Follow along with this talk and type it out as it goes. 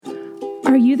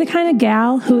Are you the kind of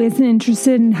gal who isn't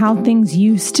interested in how things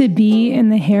used to be in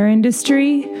the hair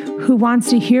industry, who wants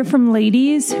to hear from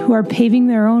ladies who are paving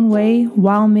their own way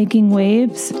while making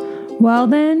waves? Well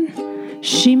then,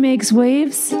 She Makes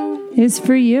Waves is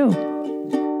for you.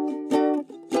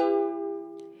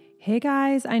 Hey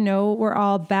guys, I know we're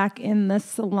all back in the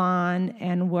salon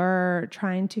and we're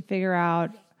trying to figure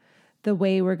out the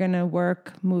way we're going to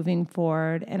work moving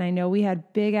forward. And I know we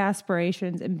had big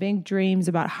aspirations and big dreams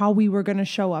about how we were going to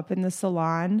show up in the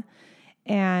salon.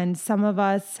 And some of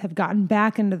us have gotten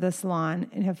back into the salon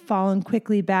and have fallen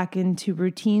quickly back into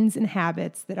routines and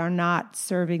habits that are not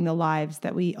serving the lives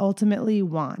that we ultimately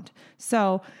want.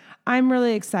 So I'm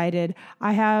really excited.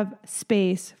 I have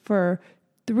space for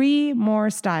 3 more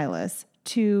stylists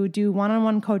to do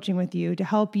one-on-one coaching with you to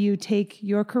help you take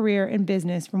your career and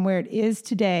business from where it is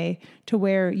today to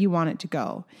where you want it to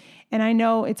go. And I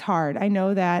know it's hard. I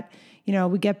know that,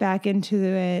 we get back into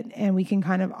it and we can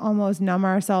kind of almost numb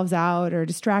ourselves out or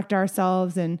distract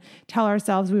ourselves and tell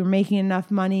ourselves we were making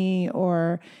enough money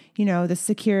or, the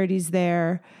security's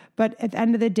there. But at the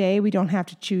end of the day, we don't have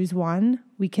to choose one.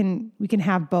 We can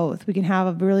have both. We can have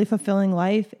a really fulfilling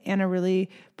life and a really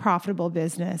profitable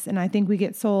business. And I think we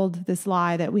get sold this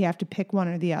lie that we have to pick one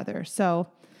or the other. So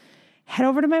head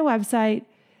over to my website,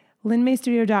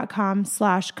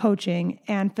 linmaystudio.com/coaching,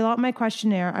 and fill out my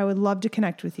questionnaire. I would love to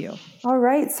connect with you. All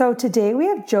right. So today we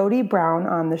have Jodie Brown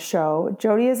on the show.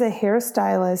 Jodie is a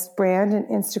hairstylist, brand, and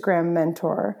Instagram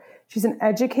mentor. She's an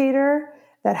educator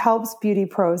that helps beauty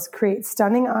pros create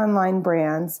stunning online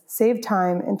brands, save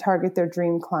time, and target their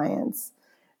dream clients.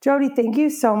 Jodie, thank you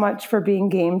so much for being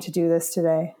game to do this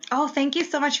today. Oh, thank you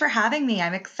so much for having me.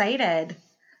 I'm excited.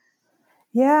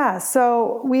 Yeah,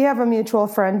 so we have a mutual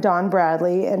friend, Dawn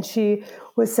Bradley, and she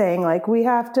was saying, we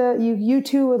have to, you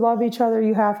two would love each other,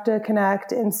 you have to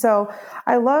connect. And so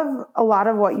I love a lot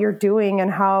of what you're doing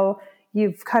and how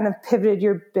you've kind of pivoted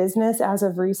your business as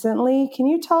of recently. Can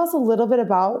you tell us a little bit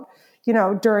about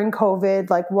during COVID,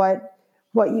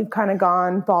 what you've kind of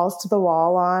gone balls to the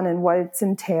wall on and what it's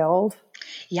entailed?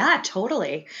 Yeah,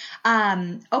 totally.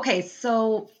 Okay,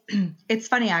 so it's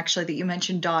funny actually that you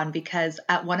mentioned Dawn because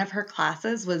at one of her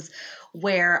classes was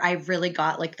where I really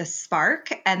got the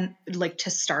spark and to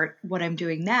start what I'm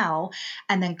doing now.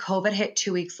 And then COVID hit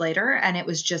 2 weeks later and it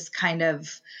was just kind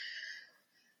of,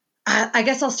 I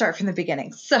guess I'll start from the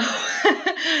beginning. So,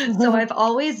 so I've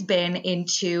always been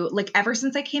into ever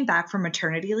since I came back from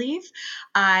maternity leave,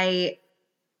 I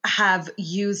have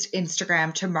used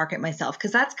Instagram to market myself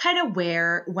because that's kind of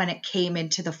when it came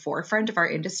into the forefront of our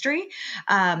industry.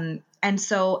 And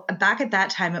so back at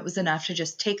that time, it was enough to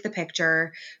just take the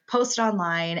picture, post it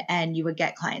online, and you would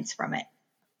get clients from it.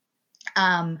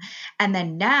 And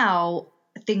then now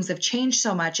things have changed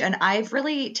so much, and I've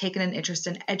really taken an interest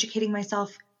in educating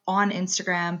myself on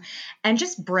Instagram and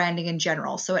just branding in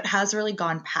general. So it has really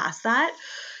gone past that.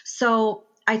 So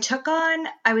I took on,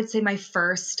 I would say my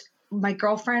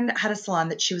girlfriend had a salon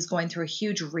that she was going through a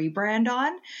huge rebrand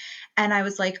on. And I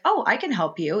was like, oh, I can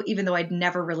help you, even though I'd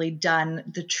never really done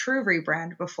the true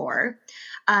rebrand before.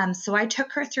 So I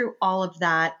took her through all of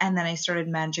that. And then I started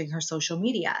managing her social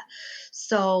media.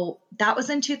 So that was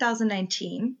in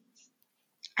 2019.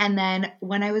 And then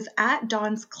when I was at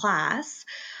Dawn's class,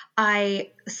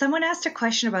 someone asked a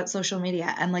question about social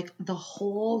media and the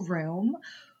whole room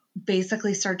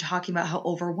basically started talking about how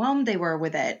overwhelmed they were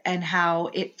with it and how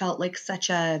it felt like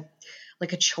such a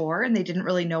chore and they didn't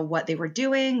really know what they were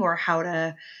doing or how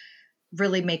to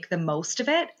really make the most of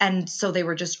it. And so they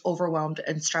were just overwhelmed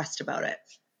and stressed about it.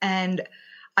 And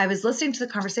I was listening to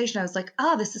the conversation. I was like,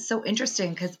 oh, this is so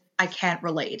interesting because I can't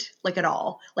relate at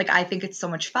all. I think it's so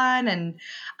much fun. And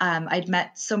I'd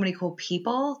met so many cool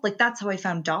people. That's how I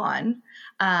found Dawn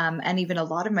and even a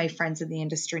lot of my friends in the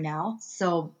industry now.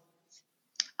 So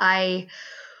I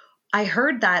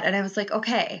heard that and I was like,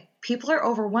 okay, people are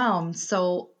overwhelmed.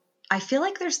 So I feel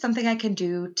like there's something I can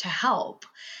do to help.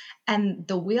 And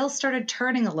the wheels started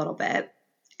turning a little bit.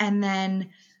 And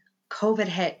then COVID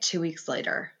hit 2 weeks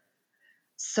later.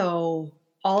 So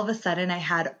all of a sudden I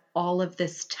had all of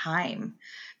this time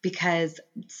because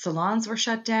salons were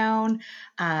shut down.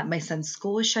 My son's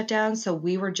school was shut down. So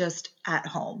we were just at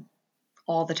home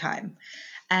all the time.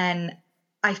 And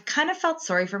I kind of felt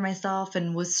sorry for myself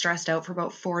and was stressed out for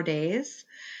about 4 days.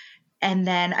 And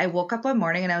then I woke up one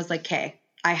morning and I was like, okay,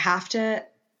 I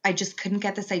just couldn't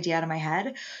get this idea out of my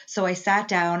head. So I sat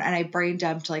down and I brain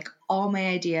dumped all my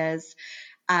ideas.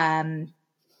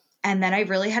 And then I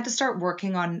really had to start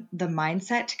working on the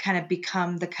mindset to kind of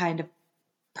become the kind of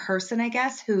person, I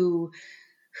guess, who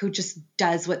just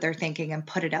does what they're thinking and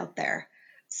put it out there.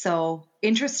 So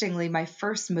interestingly, my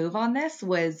first move on this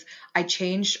was I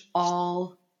changed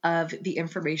all of the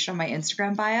information on my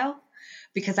Instagram bio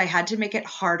because I had to make it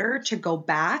harder to go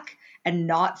back and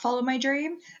not follow my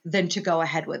dream than to go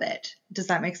ahead with it. Does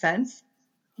that make sense?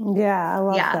 Yeah, I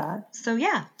love Yeah. that. So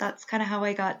yeah, that's kind of how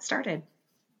I got started.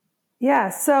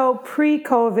 Yeah. So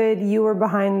pre-COVID, you were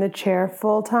behind the chair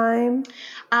full time.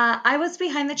 I was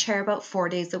behind the chair about 4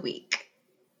 days a week.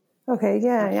 Okay. So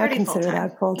Yeah. I pretty full consider time.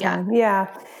 that full Yeah. time. Yeah.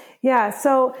 Yeah.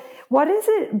 So what has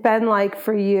it been like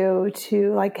for you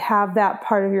to like have that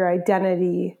part of your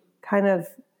identity kind of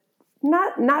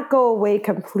not go away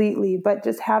completely, but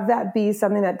just have that be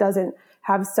something that doesn't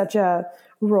have such a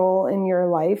role in your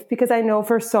life? Because I know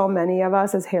for so many of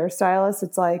us as hairstylists,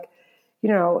 it's like,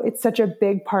 it's such a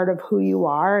big part of who you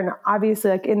are. And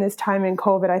obviously, like in this time in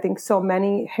COVID, I think so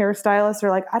many hairstylists are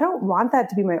like, I don't want that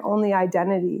to be my only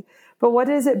identity. But what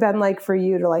has it been like for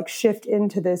you to like shift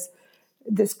into this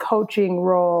coaching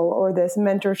role or this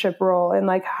mentorship role? And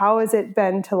like, how has it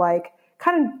been to like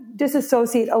kind of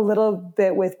disassociate a little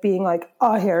bit with being like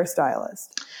a hairstylist?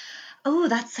 Oh,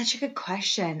 that's such a good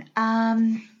question.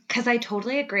 Because I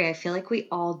totally agree. I feel like we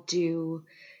all do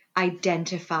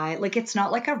identify, like it's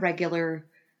not like a regular,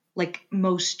 like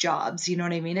most jobs, you know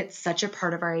what I mean? It's such a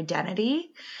part of our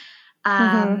identity.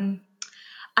 Mm-hmm.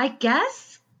 I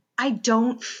guess I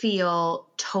don't feel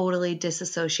totally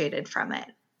disassociated from it.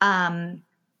 I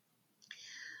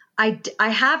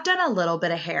have done a little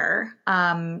bit of hair,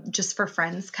 just for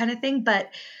friends kind of thing, but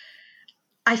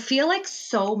I feel like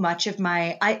so much of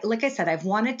like I said, I've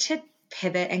wanted to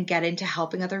pivot and get into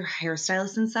helping other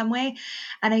hairstylists in some way.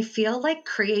 And I feel like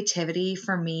creativity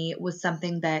for me was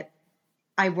something that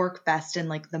I work best in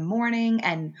like the morning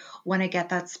and when I get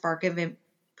that spark of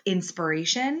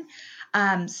inspiration.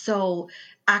 So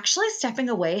actually stepping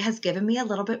away has given me a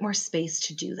little bit more space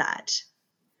to do that.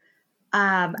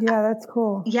 Yeah, that's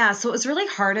cool. Yeah, so it was really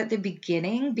hard at the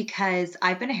beginning because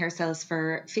I've been a hairstylist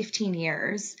for 15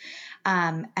 years.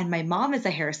 And my mom is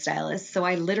a hairstylist, so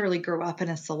I literally grew up in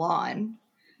a salon.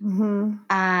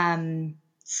 Mm-hmm.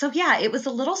 So yeah, it was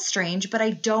a little strange, but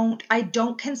I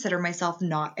don't consider myself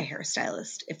not a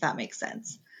hairstylist, if that makes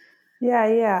sense. Yeah,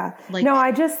 yeah. No, Like,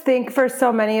 I just think for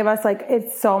so many of us, like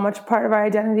it's so much part of our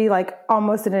identity, like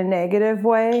almost in a negative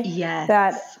way,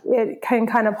 that yes. it can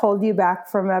kind of hold you back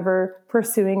from ever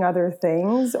pursuing other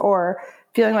things or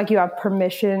feeling like you have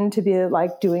permission to be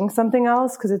like doing something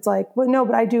else. Cause it's like, well, no,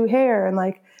 but I do hair. And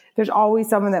like, there's always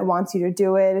someone that wants you to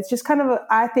do it. It's just kind of,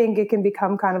 I think it can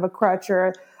become kind of a crutch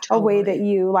or a way that Totally.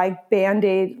 you like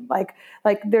band-aid, like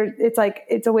there, it's like,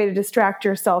 it's a way to distract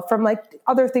yourself from like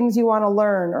other things you want to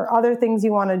learn or other things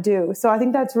you want to do. So I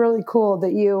think that's really cool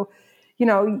that you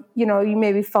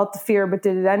maybe felt the fear, but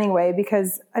did it anyway,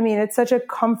 because I mean, it's such a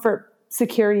comfort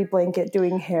security blanket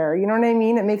doing hair. You know what I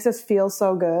mean? It makes us feel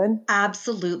so good.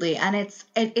 Absolutely. And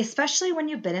especially when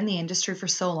you've been in the industry for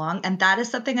so long. And that is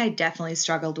something I definitely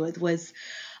struggled with was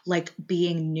like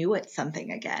being new at something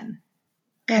again.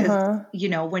 Because,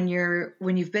 Uh-huh. when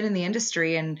you've been in the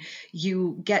industry and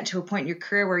you get to a point in your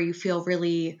career where you feel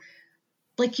really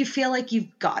like you feel like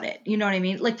you've got it, you know what I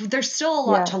mean? Like there's still a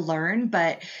lot Yeah. to learn,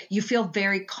 but you feel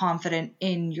very confident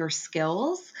in your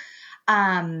skills.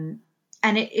 Um,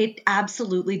 and it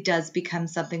absolutely does become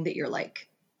something that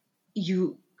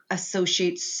you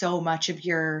associate so much of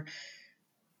your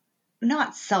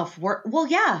not self-worth. Well,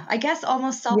 yeah, I guess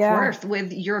almost Yeah. self-worth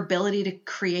with your ability to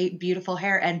create beautiful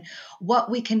hair and what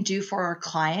we can do for our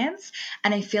clients.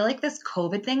 And I feel like this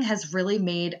COVID thing has really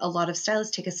made a lot of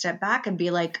stylists take a step back and be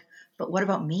like, but what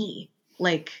about me?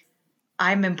 Like,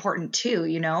 I'm important too,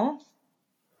 you know?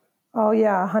 Oh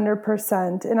yeah,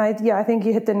 100%. And I think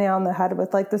you hit the nail on the head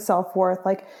with like the self-worth.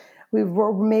 Like we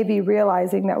were maybe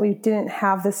realizing that we didn't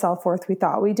have the self-worth we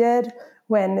thought we did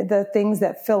when the things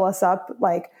that fill us up,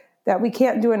 like that we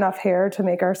can't do enough hair to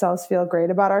make ourselves feel great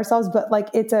about ourselves, but like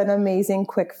it's an amazing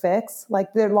quick fix.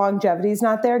 Like the longevity is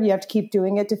not there. You have to keep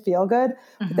doing it to feel good.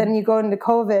 But Mm-hmm. then you go into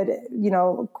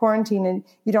COVID, quarantine, and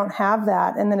you don't have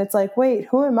that. And then it's like, wait,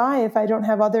 who am I if I don't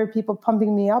have other people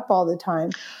pumping me up all the time?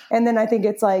 And then I think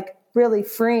it's like really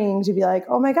freeing to be like,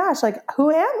 oh my gosh, like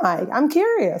who am I? I'm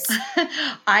curious.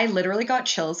 I literally got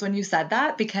chills when you said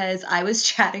that because I was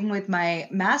chatting with my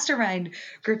mastermind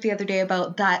group the other day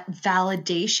about that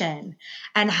validation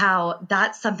and how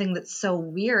that's something that's so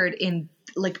weird in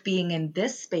like being in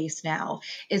this space now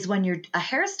is when you're a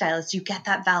hairstylist, you get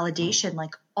that validation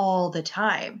like all the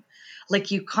time.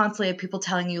 Like you constantly have people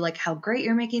telling you like how great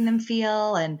you're making them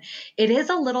feel. And it is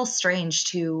a little strange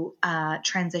to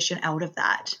transition out of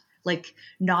that. Like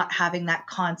not having that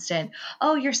constant,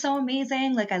 oh, you're so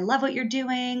amazing. Like, I love what you're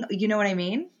doing. You know what I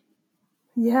mean?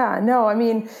 Yeah, no, I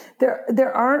mean,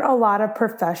 there aren't a lot of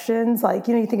professions. Like,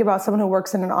 you think about someone who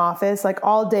works in an office, like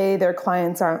all day their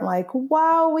clients aren't like,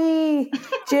 wowee,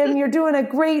 Jim, you're doing a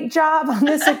great job on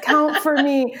this account for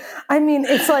me. I mean,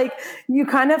 it's like, you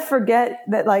kind of forget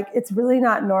that like, it's really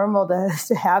not normal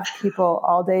to have people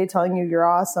all day telling you you're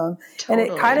awesome. And it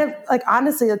kind Totally. of like,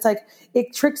 honestly, it's like,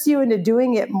 it tricks you into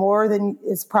doing it more than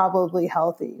is probably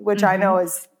healthy, which I know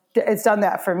it's done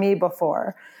that for me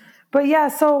before. But yeah,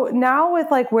 so now with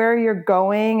like where you're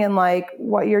going and like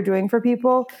what you're doing for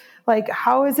people, like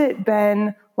how has it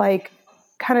been like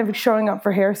kind of showing up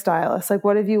for hairstylists? Like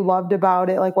what have you loved about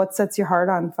it? Like what sets your heart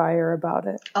on fire about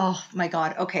it? Oh my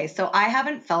God. Okay. So I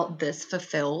haven't felt this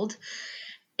fulfilled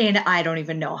in I don't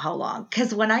even know how long.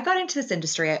 Because when I got into this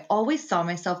industry, I always saw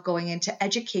myself going into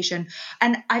education.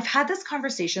 And I've had this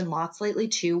conversation lots lately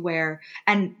too,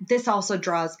 and this also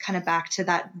draws kind of back to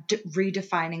that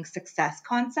redefining success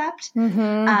concept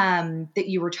that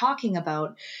you were talking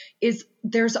about, is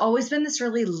there's always been this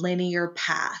really linear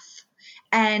path.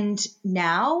 And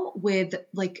now with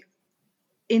like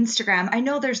Instagram, I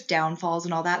know there's downfalls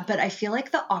and all that, but I feel like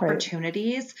the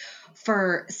opportunities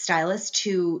for stylists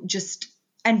to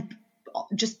and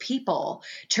just people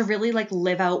to really like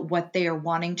live out what they are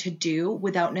wanting to do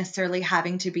without necessarily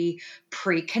having to be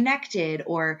pre-connected,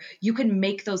 or you can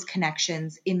make those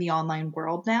connections in the online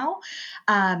world now.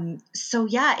 So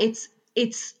yeah,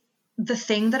 it's the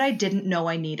thing that I didn't know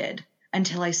I needed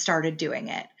until I started doing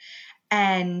it.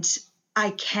 And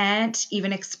I can't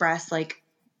even express like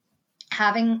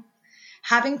having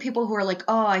people who are like,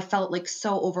 oh, I felt like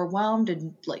so overwhelmed,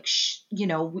 and like,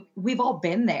 we've all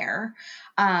been there.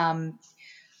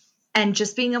 And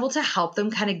just being able to help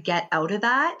them kind of get out of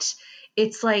that.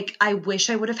 It's like, I wish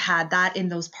I would have had that in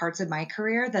those parts of my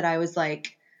career that I was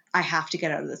like, I have to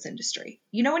get out of this industry.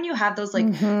 When you have those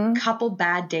like couple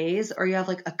bad days, or you have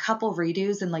like a couple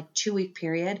redos in like 2-week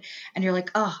period, and you're like,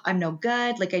 oh, I'm no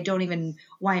good. Like,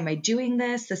 why am I doing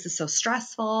this? This is so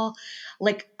stressful.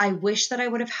 Like, I wish that I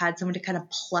would have had someone to kind of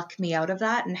pluck me out of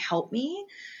that and help me.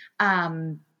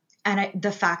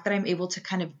 The fact that I'm able to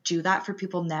kind of do that for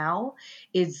people now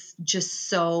is just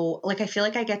so, like, I feel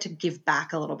like I get to give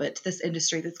back a little bit to this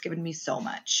industry that's given me so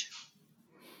much.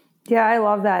 Yeah, I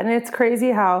love that. And it's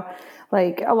crazy how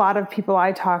like a lot of people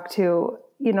I talk to,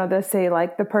 they say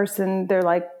like the person, they're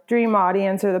like dream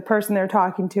audience, or the person they're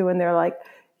talking to, and they're like,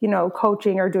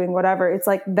 coaching or doing whatever. It's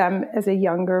like them as a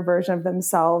younger version of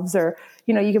themselves, or,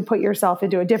 you can put yourself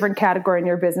into a different category in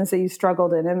your business that you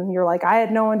struggled in. And you're like, I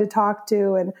had no one to talk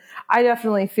to. And I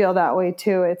definitely feel that way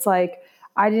too. It's like,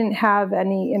 I didn't have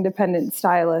any independent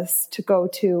stylists to go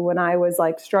to when I was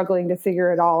like struggling to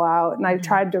figure it all out. And I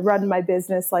tried to run my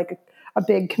business like a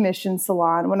big commission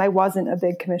salon when I wasn't a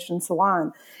big commission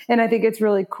salon. And I think it's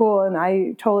really cool. And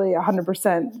I totally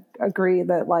 100% agree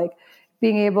that like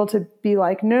being able to be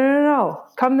like, no,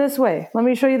 come this way. Let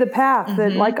me show you the path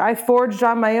that like I forged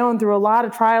on my own through a lot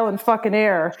of trial and fucking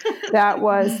error. That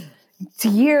was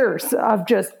years of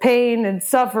just pain and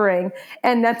suffering.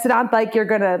 And that's not like you're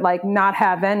going to like not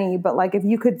have any, but like if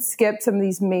you could skip some of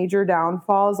these major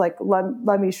downfalls, like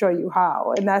let me show you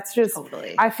how. And that's just,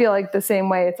 totally. I feel like the same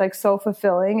way. It's like so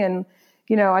fulfilling. And,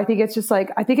 I think it's just like,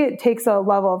 I think it takes a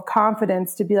level of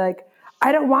confidence to be like,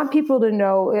 I don't want people to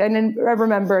know. And then I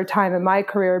remember a time in my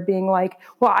career being like,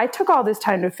 well, I took all this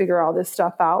time to figure all this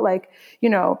stuff out. Like,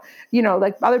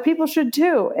 like other people should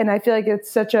too. And I feel like it's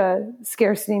such a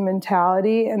scarcity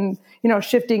mentality, and,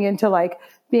 shifting into like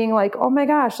being like, oh my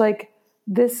gosh, like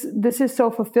this is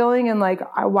so fulfilling. And like,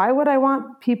 why would I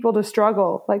want people to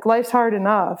struggle? Like life's hard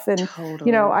enough. And,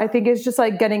 totally. I think it's just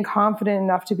like getting confident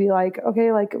enough to be like,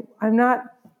 okay, like I'm not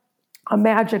a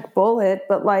magic bullet,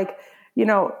 but like,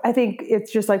 I think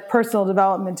it's just like personal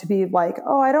development to be like,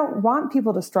 oh, I don't want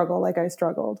people to struggle like I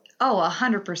struggled. Oh,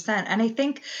 100%. And I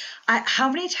think, how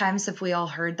many times have we all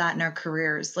heard that in our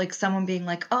careers? Like someone being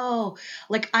like, oh,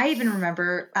 like I even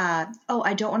remember, oh,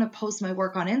 I don't want to post my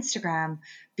work on Instagram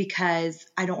because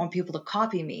I don't want people to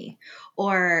copy me.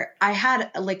 Or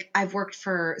I've worked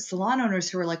for salon owners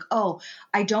who are like, oh,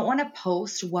 I don't want to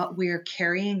post what we're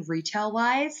carrying retail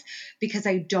wise because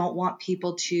I don't want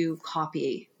people to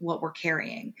copy what we're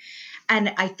carrying.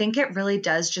 And I think it really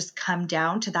does just come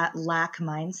down to that lack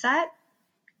mindset.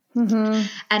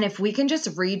 And if we can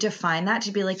just redefine that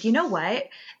to be like, you know what,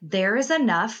 there is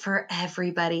enough for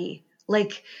everybody.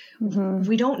 Like,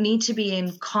 we don't need to be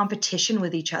in competition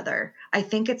with each other. I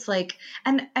think it's like,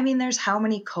 and I mean, there's how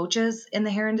many coaches in the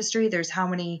hair industry, there's how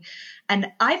many, and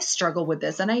I've struggled with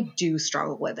this, and I do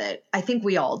struggle with it. I think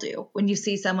we all do. When you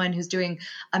see someone who's doing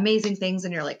amazing things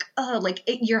and you're like, oh, like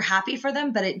you're happy for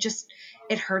them, but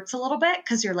it hurts a little bit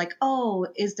because you're like, oh,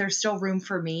 is there still room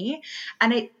for me?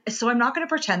 So I'm not going to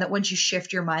pretend that once you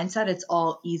shift your mindset, it's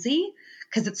all easy,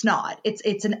 because it's not.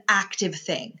 It's an active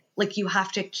thing. Like, you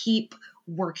have to keep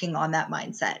working on that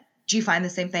mindset. Do you find the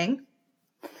same thing?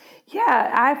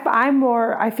 Yeah,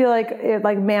 I feel like it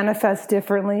like manifests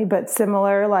differently, but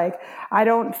similar. Like, I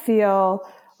don't feel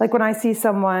like when I see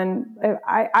someone,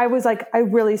 I was like, I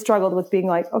really struggled with being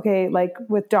like, okay, like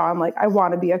with Dawn, like I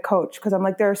want to be a coach, because I'm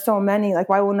like, there are so many, like,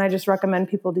 why wouldn't I just recommend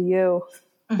people to you?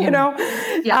 Mm-hmm. You know?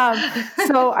 Yeah.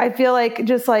 So I feel like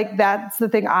just like, that's the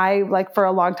thing. I like, for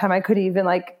a long time, I couldn't even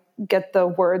like get the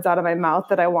words out of my mouth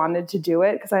that I wanted to do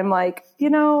it. Cause I'm like,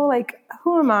 like,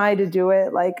 who am I to do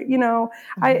it? Like,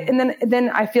 and then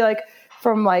I feel like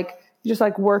from like, just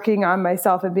like working on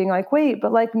myself and being like, wait,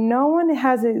 but like no one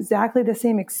has exactly the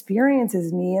same experience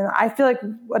as me. And I feel like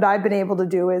what I've been able to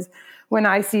do is, when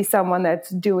I see someone that's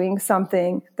doing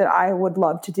something that I would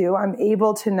love to do, I'm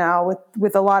able to now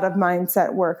with a lot of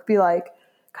mindset work, be like,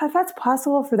 God, if that's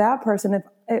possible for that person, if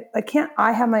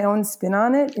I have my own spin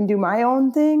on it and do my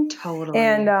own thing. Totally.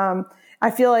 And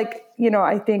I feel like,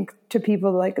 I think to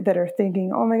people like that are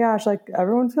thinking, oh my gosh, like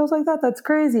everyone feels like that. That's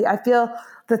crazy. I feel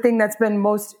the thing that's been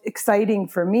most exciting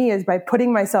for me is by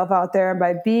putting myself out there and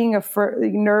by being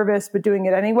nervous, but doing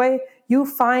it anyway, you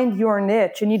find your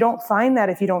niche, and you don't find that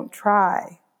if you don't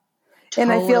try.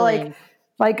 Totally. And I feel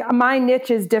like my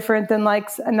niche is different than like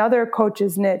another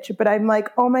coach's niche, but I'm like,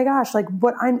 oh my gosh, like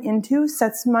what I'm into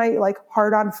sets my like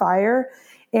heart on fire,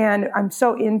 and I'm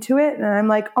so into it. And I'm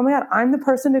like, oh my God, I'm the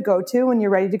person to go to when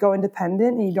you're ready to go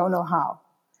independent and you don't know how.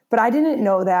 But I didn't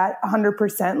know that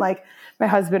 100%. Like, my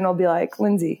husband will be like,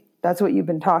 Lindsay, that's what you've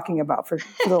been talking about for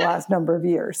the last number of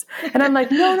years. And I'm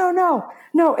like,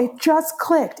 no, it just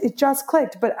clicked.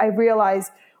 But I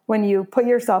realize when you put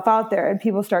yourself out there and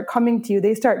people start coming to you,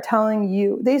 they start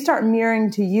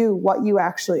mirroring to you what you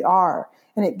actually are.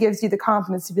 And it gives you the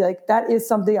confidence to be like, that is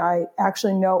something I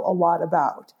actually know a lot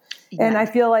about. Yeah. And I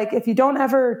feel like if you don't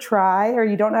ever try, or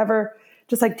you don't ever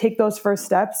just like take those first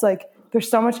steps, like there's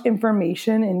so much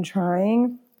information in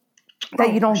trying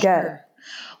that you don't get. Sure.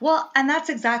 Well, and that's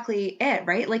exactly it,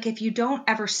 right? Like, if you don't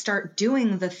ever start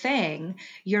doing the thing,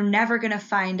 you're never going to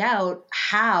find out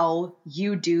how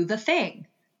you do the thing.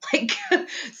 Like,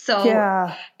 so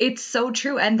yeah. It's so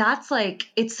true. And that's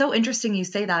like, it's so interesting you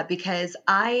say that, because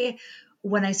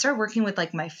when I started working with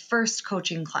like my first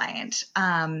coaching client,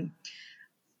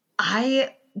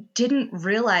 I didn't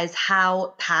realize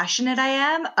how passionate I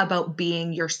am about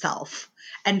being yourself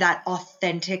and that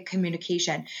authentic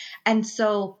communication. And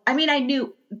so, I mean, I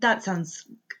knew that's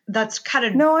kind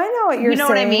of, no, I know what you're saying. You know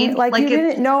what I mean? Like you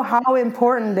didn't know how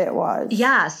important it was.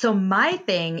 Yeah. So my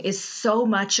thing is so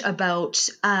much about,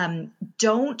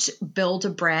 don't build a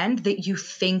brand that you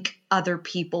think other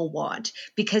people want,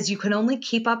 because you can only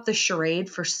keep up the charade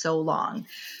for so long.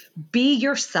 Be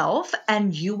yourself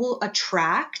and you will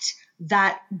attract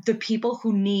the people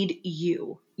who need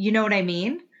you. You know what I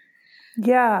mean?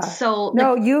 Yeah. So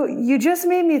no, you just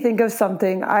made me think of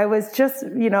something. I was just, for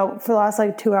the last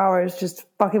like 2 hours, just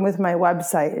fucking with my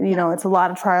website, and it's a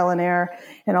lot of trial and error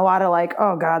and a lot of like,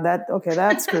 oh God,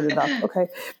 that screwed it up. Okay.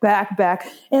 Back.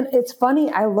 And it's funny.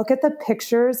 I look at the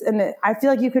pictures, and I feel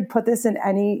like you could put this in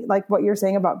any, like what you're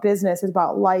saying about business, is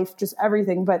about life, just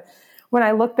everything. But when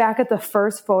I look back at the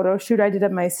first photo shoot I did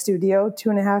at my studio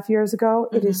 2.5 years ago,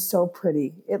 mm-hmm. It is so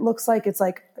pretty. It looks like it's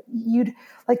like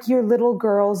your little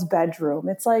girl's bedroom.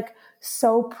 It's like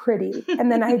so pretty. And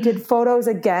then I did photos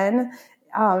again,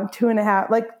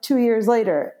 2 years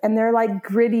later, and they're like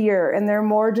grittier and they're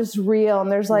more just real. And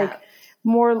there's like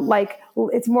more like,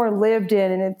 it's more lived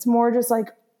in, and it's more just like,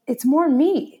 it's more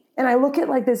me. And I look at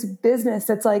like this business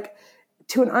that's like,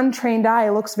 to an untrained eye,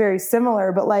 it looks very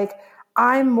similar, but like,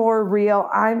 I'm more real.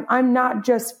 I'm not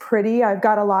just pretty. I've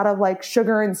got a lot of like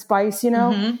sugar and spice,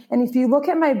 Mm-hmm. And if you look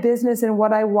at my business and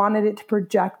what I wanted it to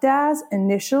project as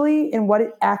initially and what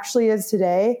it actually is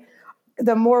today,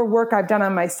 the more work I've done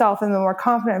on myself and the more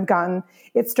confident I've gotten,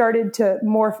 it started to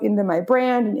morph into my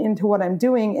brand and into what I'm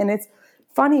doing. And it's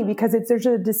funny because there's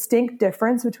a distinct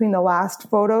difference between the last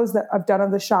photos that I've done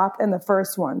of the shop and the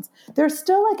first ones. There's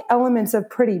still like elements of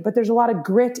pretty, but there's a lot of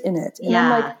grit in it. And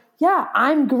I'm like, yeah,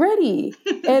 I'm gritty.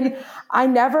 And I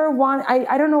never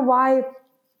I don't know why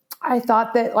I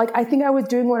thought that, like, I think I was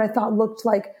doing what I thought looked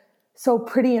like so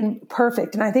pretty and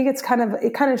perfect. And I think it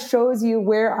kind of shows you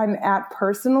where I'm at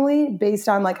personally based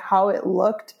on like how it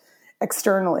looked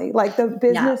externally. Like the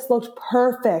business looked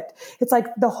perfect. It's like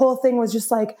the whole thing was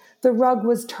just like the rug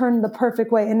was turned the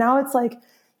perfect way. And now it's like,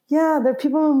 yeah, there are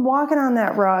people walking on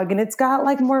that rug and it's got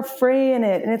like more fray in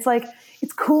it. And it's like,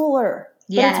 it's cooler,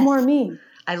 but it's more me.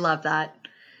 I love that.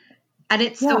 And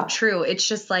it's so true. It's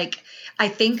just like, I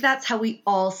think that's how we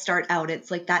all start out. It's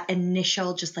like that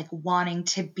initial, just like wanting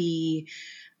to be,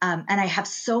 and I have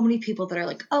so many people that are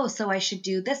like, oh, so I should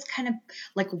do this kind of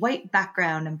like white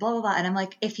background and blah, blah, blah. And I'm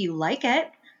like, if you like it,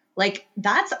 like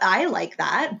I like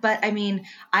that. But I mean,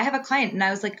 I have a client and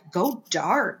I was like, go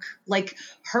dark. Like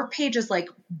her page is like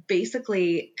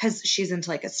basically, cause she's into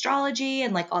like astrology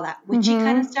and like all that witchy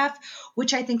kind of stuff,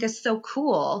 which I think is so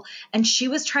cool. And she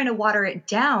was trying to water it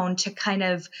down to kind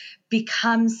of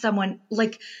become someone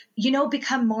like,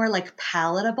 become more like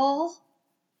palatable.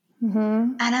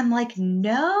 And I'm like,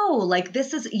 no, like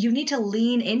you need to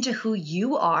lean into who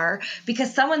you are,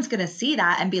 because someone's going to see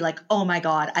that and be like, oh my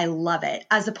God, I love it.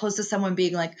 As opposed to someone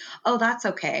being like, oh, that's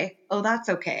okay. Oh, that's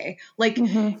okay. Like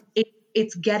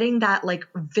it's getting that like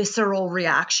visceral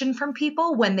reaction from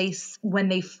people when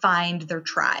they find their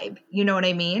tribe. You know what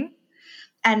I mean?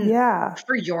 And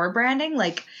for your branding,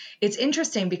 like it's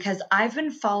interesting because I've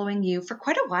been following you for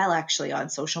quite a while actually on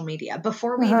social media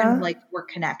before we even like were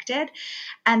connected.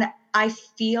 And I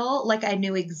feel like I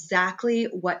knew exactly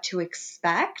what to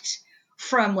expect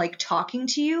from like talking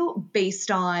to you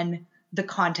based on the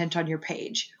content on your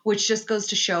page, which just goes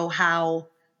to show how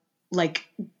like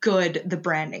good the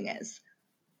branding is.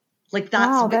 Like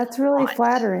that's really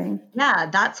flattering. Yeah,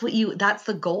 that's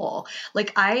the goal.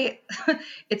 Like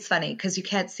it's funny because you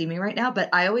can't see me right now, but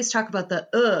I always talk about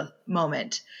the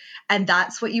moment. And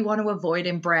that's what you want to avoid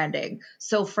in branding.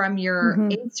 So from your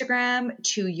Instagram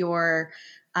to your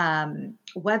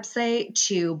website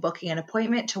to booking an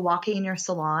appointment to walking in your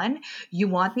salon, you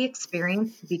want the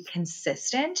experience to be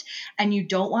consistent, and you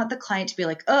don't want the client to be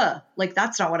like, like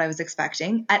that's not what I was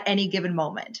expecting at any given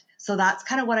moment. So that's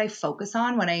kind of what I focus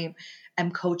on when I am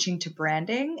coaching to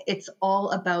branding. It's all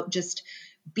about just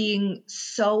being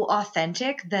so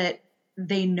authentic that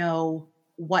they know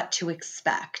what to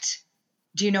expect.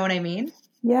 Do you know what I mean?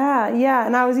 Yeah. Yeah.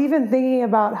 And I was even thinking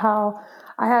about how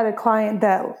I had a client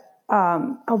that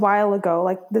a while ago,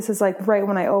 like this is like right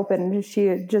when I opened, she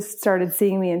had just started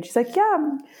seeing me and she's like,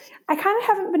 yeah, I kind of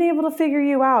haven't been able to figure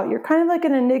you out. You're kind of like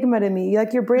an enigma to me.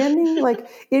 Like your branding, like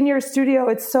in your studio,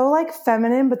 it's so like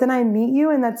feminine, but then I meet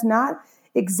you and that's not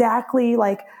exactly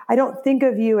like, I don't think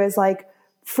of you as like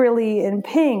frilly and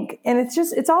pink. And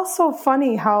it's also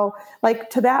funny how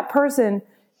like to that person,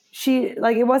 she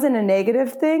like, it wasn't a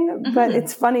negative thing, but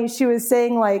it's funny. She was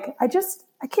saying like, I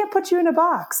can't put you in a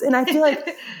box. And I feel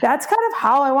like that's kind of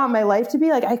how I want my life to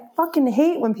be. Like, I fucking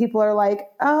hate when people are like,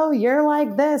 oh, you're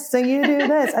like this, so you do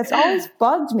this. It's always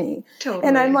bugged me. Totally.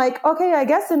 And I'm like, okay, I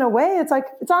guess in a way it's like,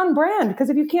 it's on brand, because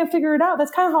if you can't figure it out,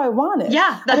 that's kind of how I want it.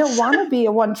 Yeah. I don't want to be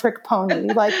a one trick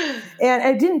pony. Like, and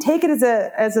I didn't take it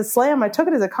as a slam. I took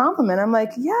it as a compliment. I'm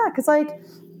like, yeah. Cause like,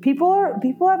 people are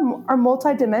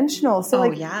multidimensional. So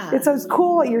it's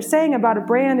cool what you're saying about a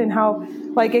brand and how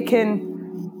like it can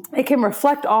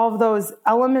reflect all of those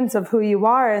elements of who you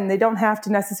are, and they don't have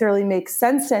to necessarily make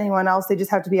sense to anyone else. They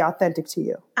just have to be authentic to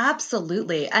you.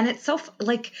 Absolutely. And it's so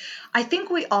like, I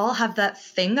think we all have that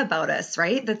thing about us,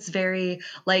 right? That's very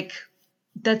like,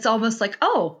 that's almost like,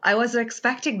 oh, I wasn't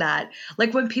expecting that.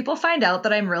 Like when people find out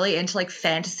that I'm really into like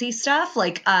fantasy stuff,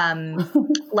 like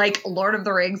like Lord of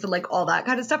the Rings and like all that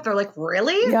kind of stuff, they're like,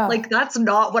 really? Yeah. Like that's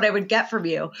not what I would get from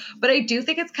you. But I do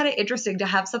think it's kind of interesting to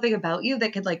have something about you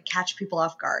that could like catch people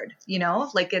off guard, you know?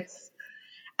 Like that's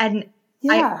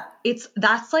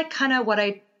like kind of what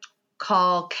I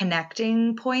call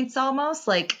connecting points almost.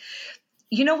 Like,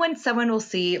 you know, when someone will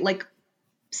see like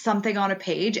something on a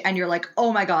page and you're like,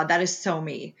 oh my God, that is so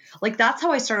me. Like that's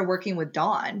how I started working with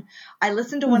Dawn. I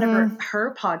listened to one of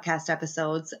her podcast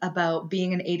episodes about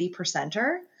being an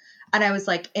 80%er. And I was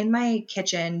like in my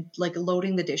kitchen, like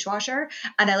loading the dishwasher,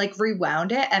 and I like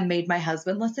rewound it and made my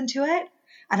husband listen to it.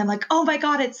 And I'm like, oh my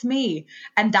God, it's me.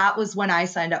 And that was when I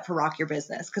signed up for Rock Your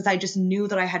Business, because I just knew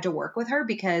that I had to work with her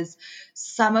because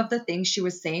some of the things she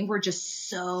was saying were just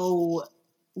so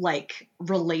like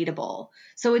relatable.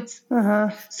 So it's,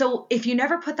 so if you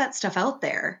never put that stuff out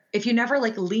there, if you never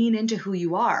like lean into who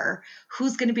you are,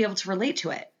 who's going to be able to relate to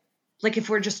it? Like if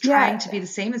we're just trying to be the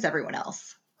same as everyone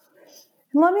else.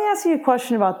 Let me ask you a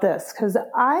question about this, because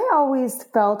I always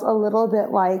felt a little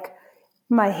bit like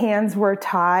my hands were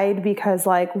tied because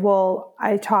like, well,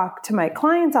 I talk to my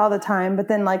clients all the time, but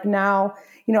then like now,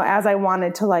 you know, as I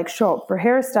wanted to like show up for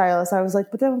hairstylists, I was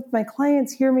like, but then if my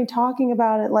clients hear me talking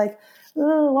about it, like,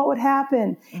 oh, what would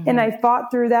happen? And I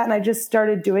fought through that and I just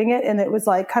started doing it. And it was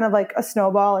like kind of like a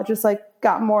snowball. It just like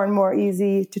got more and more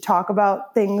easy to talk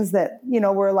about things that, you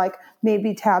know, were like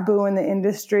maybe taboo in the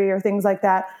industry or things like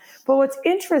that. But what's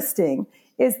interesting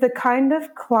is the kind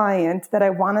of client that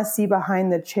I want to see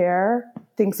behind the chair,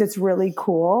 thinks it's really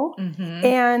cool. Mm-hmm.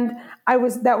 And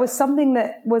that was something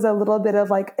that was a little bit of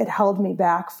like, it held me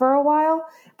back for a while.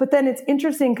 But then it's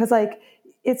interesting because like,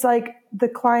 it's like the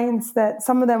clients that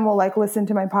some of them will like listen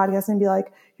to my podcast and be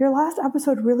like, your last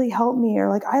episode really helped me. Or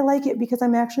like, I like it because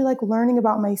I'm actually like learning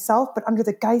about myself, but under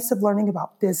the guise of learning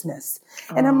about business.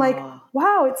 And I'm like,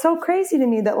 wow, it's so crazy to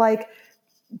me that like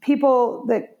people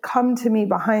that come to me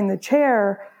behind the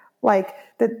chair, like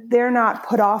that they're not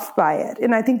put off by it.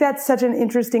 And I think that's such an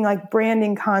interesting like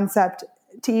branding concept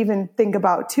to even think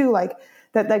about too. Like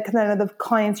that kind of the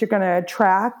clients you're going to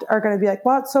attract are going to be like,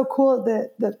 wow, it's so cool.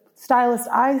 The stylist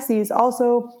I see is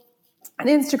also an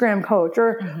Instagram coach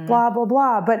or blah, blah,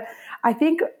 blah. But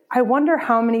I wonder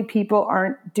how many people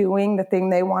aren't doing the thing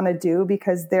they want to do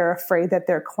because they're afraid that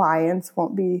their clients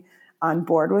won't be on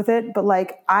board with it. But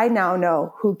like, I now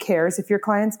know who cares if your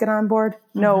clients get on board.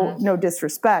 No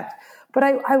disrespect. But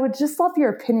I would just love your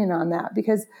opinion on that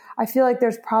because I feel like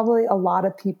there's probably a lot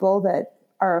of people that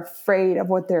are afraid of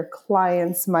what their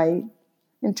clients might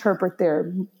interpret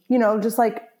their, just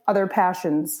like other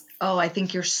passions. Oh, I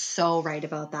think you're so right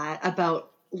about that,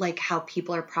 about like how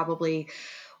people are probably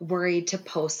worried to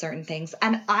post certain things.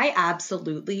 And I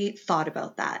absolutely thought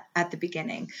about that at the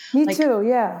beginning. Me too.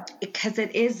 Yeah. Because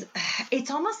it's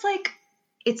almost like,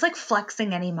 it's like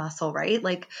flexing any muscle, right?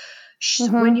 Like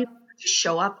when you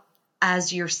show up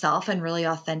as yourself and really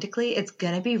authentically, it's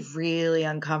going to be really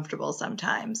uncomfortable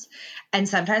sometimes. And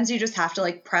sometimes you just have to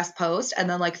like press post and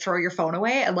then like throw your phone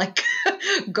away and like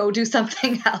go do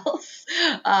something else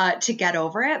to get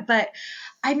over it. But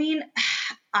I mean,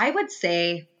 I would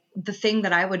say the thing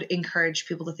that I would encourage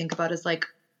people to think about is like,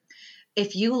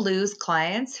 if you lose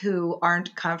clients who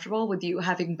aren't comfortable with you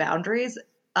having boundaries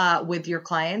with your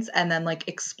clients and then like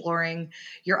exploring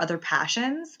your other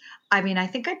passions, I mean, I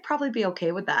think I'd probably be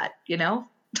okay with that, Yeah.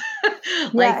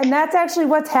 And that's actually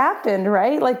what's happened,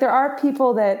 right? Like there are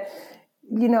people that,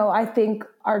 I think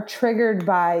are triggered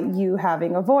by you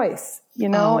having a voice,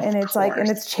 and it's like, and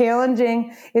it's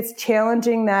challenging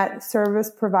that service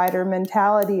provider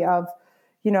mentality of,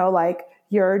 like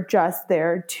you're just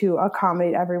there to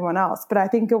accommodate everyone else. But I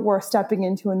think we're stepping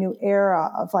into a new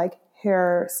era of like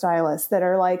hairstylists that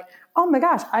are like, oh my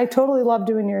gosh, I totally love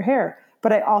doing your hair,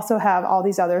 but I also have all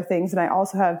these other things. And I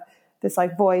also have this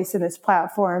like voice and this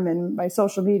platform and my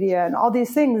social media and all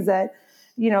these things that,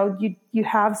 you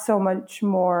have so much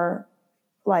more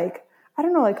like, I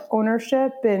don't know, like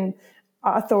ownership and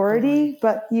authority,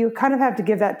 but you kind of have to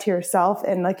give that to yourself.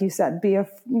 And like you said,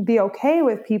 be okay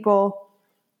with people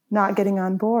not getting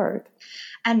on board.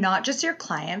 And not just your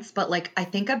clients, but like, I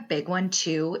think a big one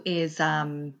too is,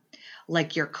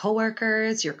 like your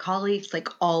coworkers, your colleagues, like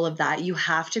all of that. You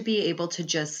have to be able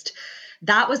to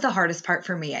that was the hardest part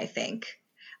for me, I think.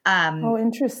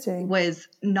 Interesting. Was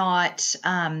not,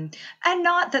 and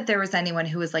not that there was anyone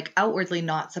who was like outwardly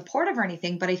not supportive or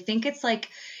anything, but I think it's like,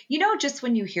 just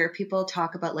when you hear people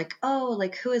talk about like, oh,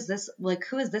 like, who is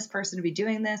this person to be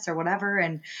doing this or whatever.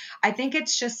 And I think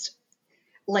it's just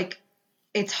like,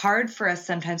 it's hard for us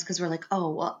sometimes because we're like,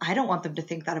 oh, well, I don't want them to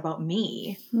think that about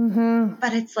me.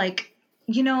 But it's like,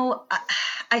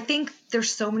 I think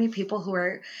there's so many people who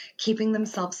are keeping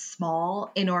themselves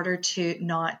small in order to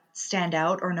not stand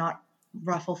out or not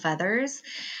ruffle feathers.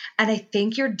 And I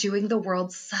think you're doing the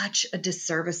world such a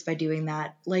disservice by doing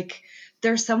that. Like,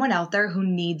 there's someone out there who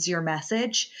needs your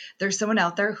message. There's someone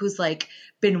out there who's like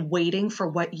been waiting for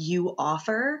what you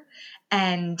offer.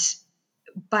 And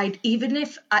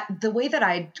the way that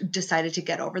I decided to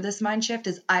get over this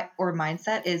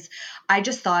mindset is I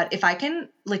just thought if I can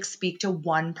like speak to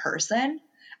one person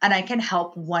and I can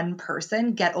help one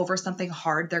person get over something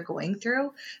hard they're going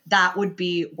through, that would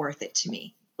be worth it to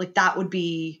me. Like that would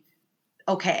be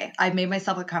okay. I made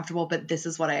myself uncomfortable, but this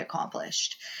is what I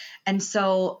accomplished. And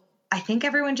so I think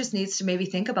everyone just needs to maybe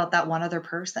think about that one other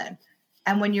person.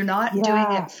 And when you're not doing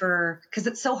it because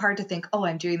it's so hard to think, oh,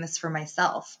 I'm doing this for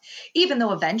myself, even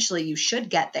though eventually you should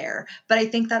get there. But I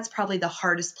think that's probably the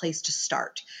hardest place to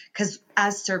start because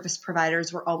as service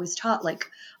providers, we're always taught like,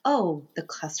 oh, the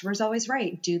customer's always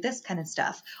right. Do this kind of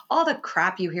stuff. All the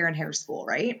crap you hear in hair school,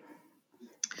 right?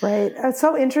 Right. It's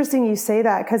so interesting you say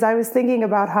that because I was thinking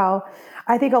about how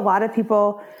I think a lot of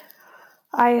people,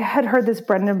 I had heard this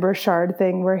Brendan Burchard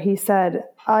thing where he said,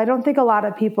 I don't think a lot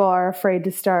of people are afraid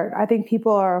to start. I think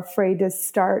people are afraid to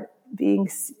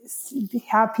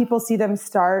have people see them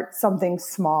start something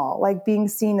small, like being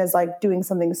seen as like doing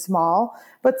something small.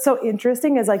 But so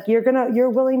interesting is like, you're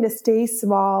willing to stay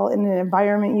small in an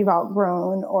environment you've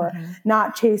outgrown or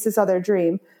not chase this other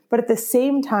dream. But at the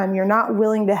same time, you're not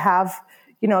willing to have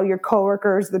your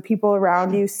coworkers, the people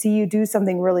around you see you do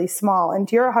something really small.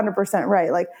 And you're 100%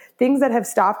 right. Like things that have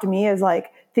stopped me is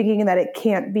like thinking that it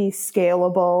can't be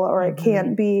scalable or it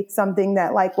can't be something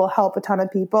that like will help a ton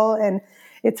of people. And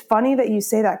it's funny that you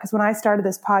say that, because when I started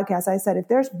this podcast, I said, if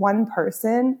there's one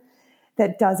person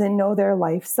that doesn't know their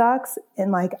life sucks,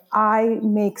 and like I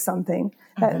make something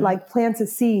that like plants a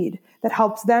seed that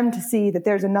helps them to see that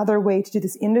there's another way to do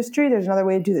this industry, there's another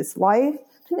way to do this life,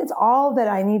 and it's all that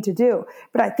I need to do.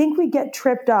 But I think we get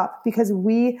tripped up because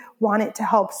we want it to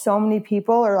help so many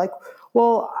people, or like,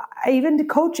 well, even to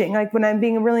coaching, like when I'm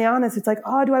being really honest, it's like,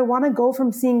 oh, do I want to go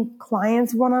from seeing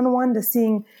clients one-on-one to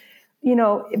seeing,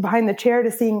 behind the chair,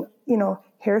 to seeing,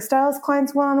 hairstylist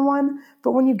clients one-on-one?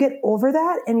 But when you get over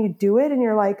that and you do it and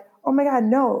you're like, oh my God,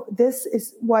 no, this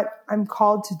is what I'm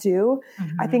called to do.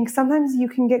 I think sometimes you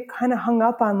can get kind of hung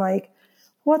up on like,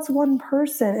 what's one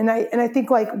person? And I think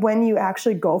like when you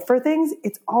actually go for things,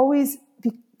 it's always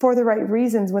for the right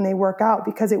reasons when they work out,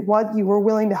 because you were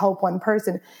willing to help one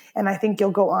person. And I think you'll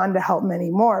go on to help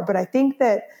many more. But I think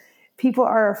that people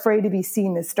are afraid to be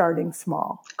seen as starting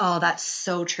small. Oh, that's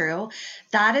so true.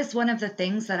 That is one of the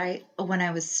things that when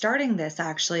I was starting this,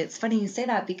 actually, it's funny you say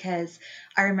that, because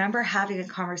I remember having a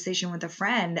conversation with a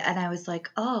friend and I was like,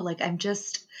 oh, like I'm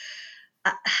just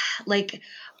like,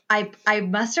 I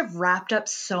must have wrapped up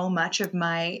so much of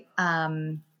my,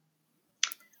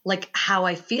 like how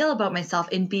I feel about myself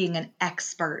in being an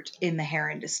expert in the hair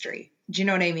industry. Do you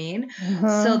know what I mean?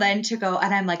 So then to go,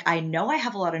 and I'm like, I know I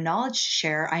have a lot of knowledge to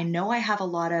share. I know I have a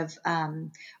lot of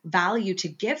value to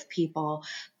give people,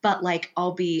 but like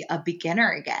I'll be a beginner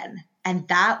again. And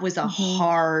that was a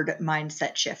hard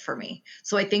mindset shift for me.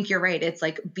 So I think you're right. It's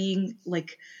like being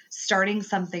like starting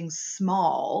something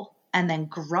small and then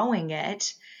growing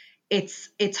it.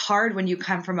 It's hard when you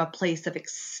come from a place of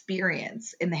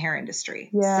experience in the hair industry.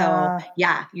 Yeah. So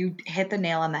yeah, you hit the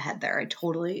nail on the head there. I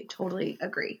totally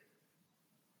agree.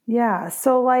 Yeah.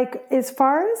 So like, as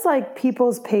far as like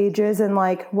people's pages and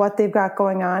like what they've got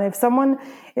going on, if someone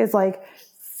is like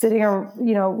sitting or,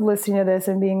 listening to this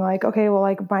and being like, okay, well,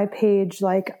 like my page,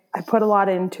 like I put a lot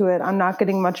into it, I'm not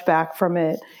getting much back from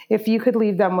it. If you could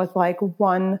leave them with like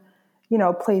one,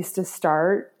 place to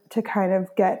start to kind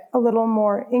of get a little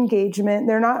more engagement.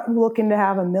 They're not looking to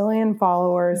have 1 million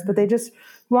followers, but they just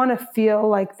want to feel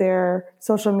like their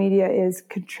social media is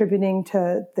contributing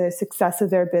to the success of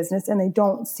their business, and they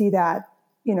don't see that,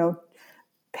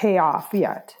 pay off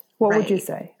yet. What would you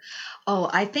say? Oh,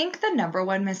 I think the number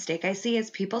one mistake I see is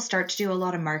people start to do a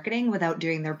lot of marketing without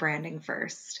doing their branding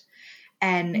first.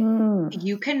 And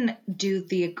you can do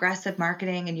the aggressive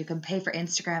marketing and you can pay for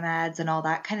Instagram ads and all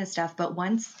that kind of stuff. But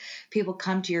once people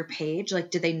come to your page, like,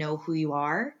 do they know who you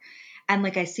are? And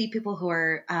like, I see people who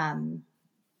are,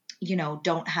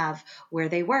 don't have where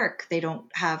they work. They don't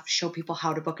show people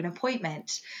how to book an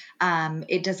appointment.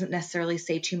 It doesn't necessarily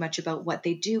say too much about what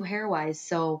they do hair wise.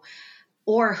 So,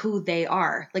 or who they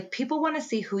are. Like, people want to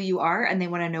see who you are and they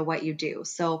want to know what you do.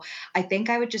 So I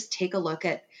think I would just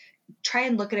try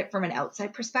and look at it from an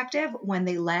outside perspective. When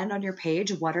they land on your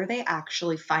page, what are they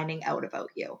actually finding out about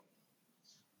you?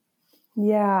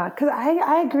 Yeah, because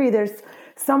I agree. There's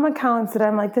some accounts that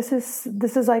I'm like, this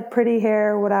is like pretty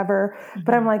hair, whatever.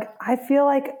 But I'm like, I feel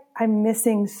like I'm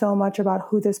missing so much about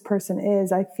who this person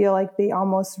is. I feel like they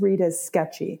almost read as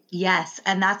sketchy. Yes.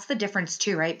 And that's the difference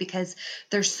too, right? Because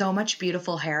there's so much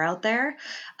beautiful hair out there.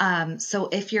 So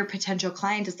if your potential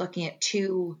client is looking at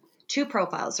two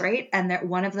profiles, right? And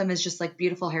one of them is just like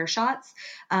beautiful hair shots,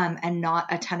 and not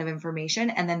a ton of information.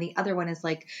 And then the other one is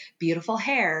like beautiful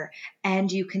hair,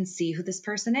 and you can see who this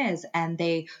person is and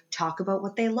they talk about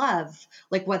what they love,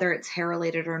 like whether it's hair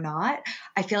related or not.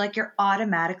 I feel like you're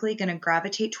automatically going to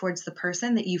gravitate towards the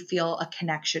person that you feel a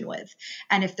connection with.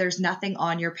 And if there's nothing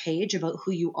on your page about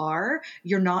who you are,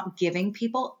 you're not giving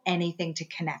people anything to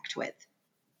connect with.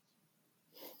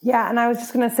 Yeah, and I was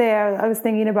just going to say, I was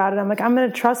thinking about it. I'm like, I'm going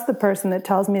to trust the person that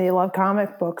tells me they love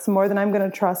comic books more than I'm going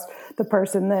to trust the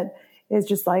person that is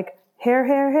just like,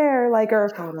 hair, like, or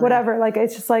whatever. Like,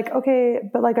 it's just like, okay,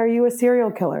 but like, are you a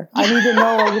serial killer? I need to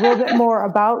know a little bit more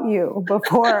about you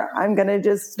before I'm going to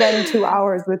just spend 2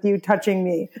 hours with you touching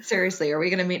me. Seriously, are we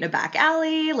going to meet in a back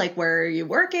alley? Like, where are you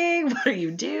working? What do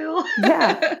you do?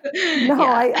 Yeah. No,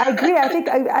 yeah. I agree.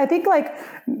 I think like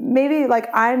maybe like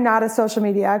I'm not a social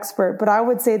media expert, but I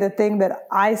would say the thing that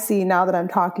I see now that I'm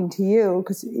talking to you,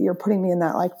 because you're putting me in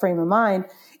that like frame of mind,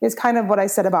 is kind of what I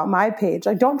said about my page.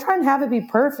 Like, don't try and have it be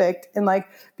perfect and like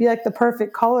be like the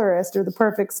perfect colorist or the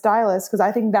perfect stylist, because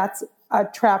I think that's a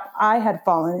trap I had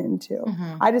fallen into.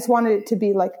 I just wanted it to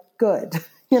be like good,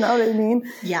 You know what I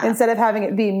mean? Yeah. Instead of having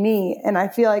it be me. And I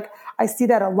feel like I see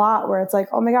that a lot where it's like,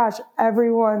 oh my gosh,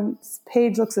 everyone's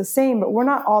page looks the same, but we're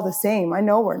not all the same. I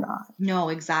know we're not. No,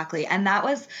 exactly. And that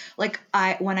was like,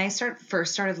 when I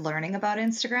first started learning about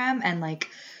Instagram and like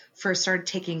first started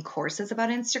taking courses about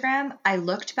Instagram, I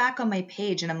looked back on my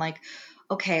page and I'm like,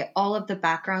 okay, all of the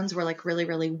backgrounds were like really,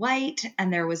 really white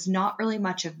and there was not really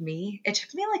much of me. It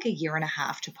took me like a year and a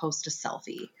half to post a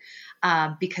selfie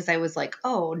because I was like,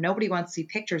 oh, nobody wants to see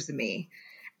pictures of me.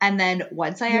 And then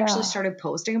once I actually started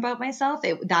posting about myself,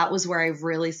 that was where I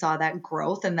really saw that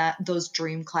growth and those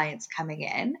dream clients coming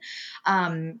in.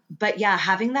 But yeah,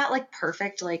 having that like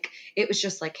perfect, like it was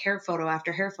just like hair photo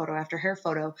after hair photo after hair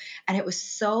photo. And it was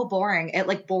so boring. It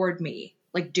like bored me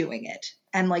like doing it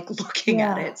and like looking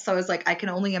at it. So I was like, I can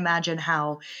only imagine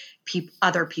how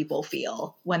other people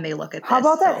feel when they look at this. How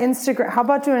about that Instagram? How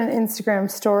about doing an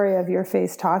Instagram story of your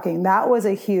face talking? That was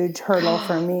a huge hurdle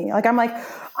for me. Like, I'm like,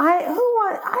 I'm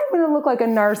going to look like a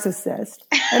narcissist.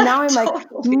 And now I'm like,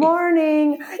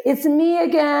 morning, it's me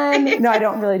again. No, I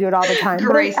don't really do it all the time.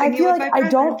 But I feel like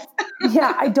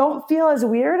I don't feel as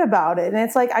weird about it. And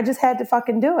it's like, I just had to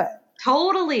fucking do it.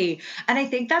 Totally. And I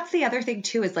think that's the other thing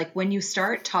too, is like when you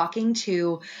start talking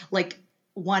to like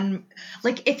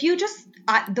if you just,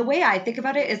 the way I think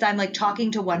about it is I'm like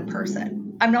talking to one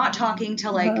person. I'm not talking to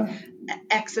like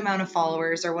X amount of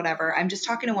followers or whatever. I'm just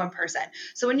talking to one person.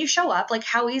 So when you show up, like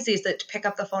how easy is it to pick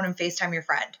up the phone and FaceTime your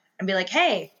friend and be like,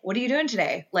 hey, what are you doing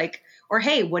today? Like, or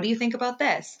hey, what do you think about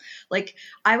this? Like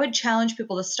I would challenge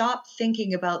people to stop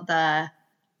thinking about the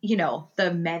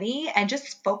many and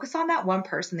just focus on that one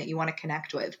person that you want to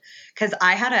connect with. Cause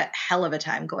I had a hell of a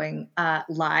time going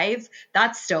live.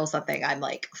 That's still something I'm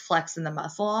like flexing the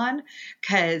muscle on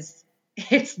cause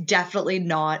it's definitely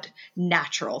not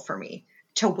natural for me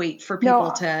to wait for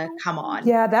people to come on.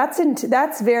 Yeah,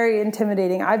 that's very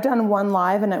intimidating. I've done one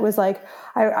live and it was like,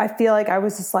 I feel like I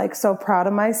was just like so proud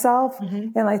of myself.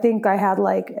 Mm-hmm. And I think I had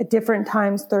like at different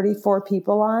times 34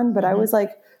 people on, but I was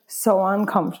like, so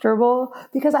uncomfortable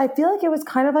because I feel like it was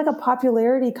kind of like a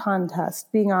popularity contest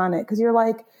being on it. Cause you're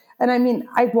like, and I mean,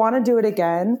 I want to do it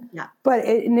again, but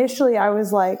initially I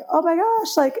was like, oh my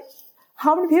gosh, like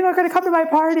how many people are going to come to my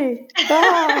party?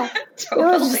 Ah.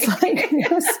 Totally. It was just like,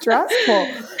 it was stressful.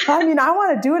 I mean, I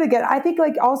want to do it again. I think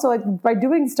like also like by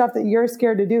doing stuff that you're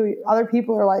scared to do, other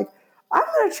people are like, I'm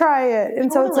going to try it.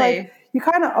 And so it's like, you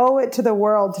kind of owe it to the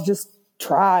world to just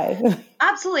try.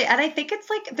 Absolutely. And I think it's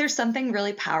like there's something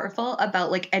really powerful about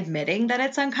like admitting that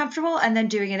it's uncomfortable and then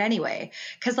doing it anyway.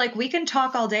 Cause like we can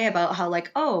talk all day about how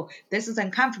like, oh, this is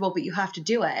uncomfortable, but you have to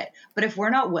do it. But if we're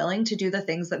not willing to do the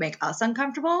things that make us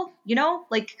uncomfortable,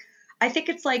 like I think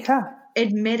it's like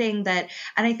admitting that.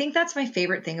 And I think that's my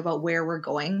favorite thing about where we're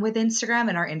going with Instagram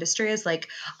and our industry is like,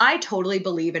 I totally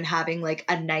believe in having like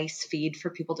a nice feed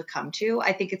for people to come to.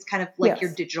 I think it's kind of like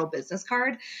your digital business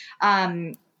card.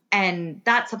 And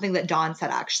that's something that Dawn said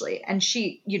actually. And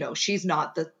she, she's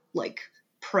not the like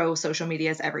pro social media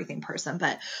is everything person.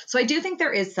 But so I do think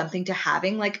there is something to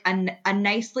having like a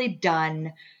nicely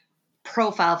done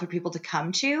profile for people to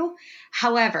come to.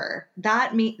 However,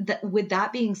 with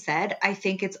that being said, I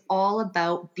think it's all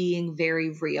about being very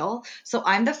real. So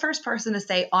I'm the first person to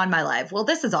say on my live, well,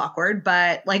 this is awkward,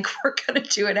 but like we're going to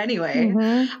do it anyway.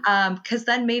 Mm-hmm. Cause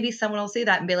then maybe someone will see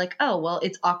that and be like, oh, well,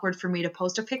 it's awkward for me to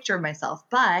post a picture of myself,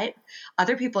 but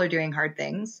other people are doing hard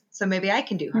things. So maybe I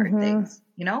can do hard things,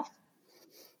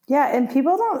 Yeah. And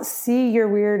people don't see your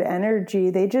weird energy.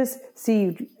 They just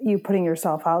see you putting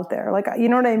yourself out there. Like, you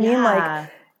know what I mean? Yeah.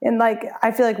 Like, and like,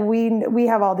 I feel like we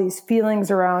have all these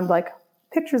feelings around like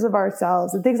pictures of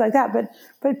ourselves and things like that.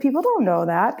 But people don't know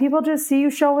that. People just see you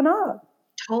showing up.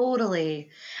 Totally.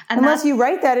 And unless you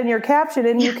write that in your caption,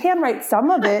 and you can write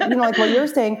some of it, like what you're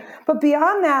saying, but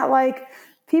beyond that, like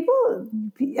people,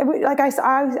 like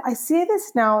I see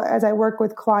this now as I work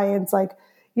with clients, like,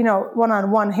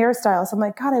 one-on-one hairstyles. I'm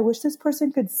like, God, I wish this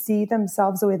person could see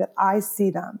themselves the way that I see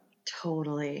them.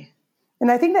 Totally.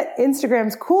 And I think that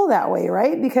Instagram's cool that way,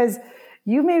 right? Because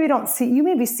you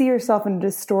maybe see yourself in a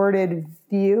distorted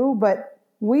view, but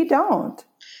we don't.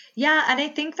 Yeah. And I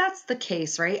think that's the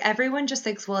case, right? Everyone just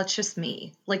thinks, well, it's just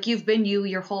me. Like you've been you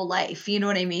your whole life. You know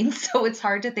what I mean? So it's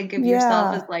hard to think of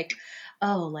yourself as like,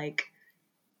 oh, like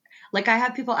I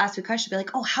have people ask me questions, be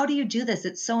like, oh, how do you do this?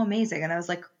 It's so amazing. And I was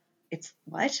like, it's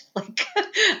what? Like,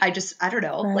 I don't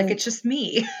know. Right. Like, it's just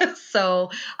me.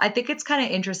 So I think it's kind of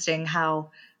interesting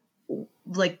how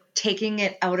like taking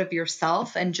it out of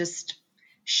yourself and just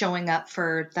showing up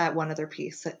for that one other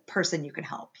person you can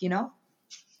help,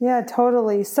 Yeah,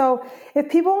 totally. So if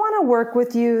people want to work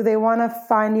with you, they want to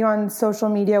find you on social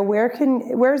media,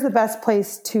 where's the best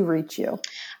place to reach you?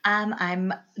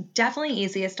 I'm definitely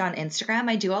easiest on Instagram.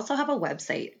 I do also have a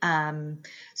website.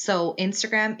 So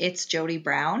Instagram, it's Jodie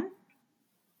Brown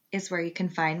is where you can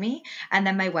find me. And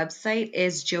then my website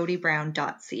is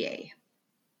jodiebrown.ca.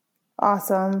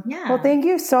 Awesome. Yeah. Well, thank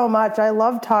you so much. I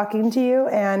love talking to you,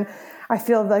 and I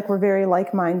feel like we're very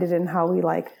like-minded in how we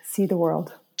see the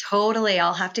world. Totally.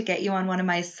 I'll have to get you on one of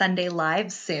my Sunday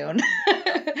lives soon.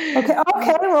 Okay.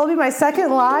 Well, it'll be my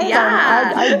second live.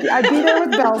 Yeah. I'd be there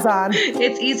with bells on.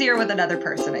 It's easier with another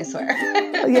person, I swear.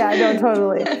 Yeah, no,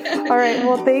 totally. All right.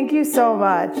 Well, thank you so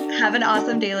much. Have an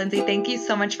awesome day, Lindsay. Thank you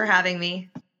so much for having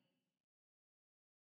me.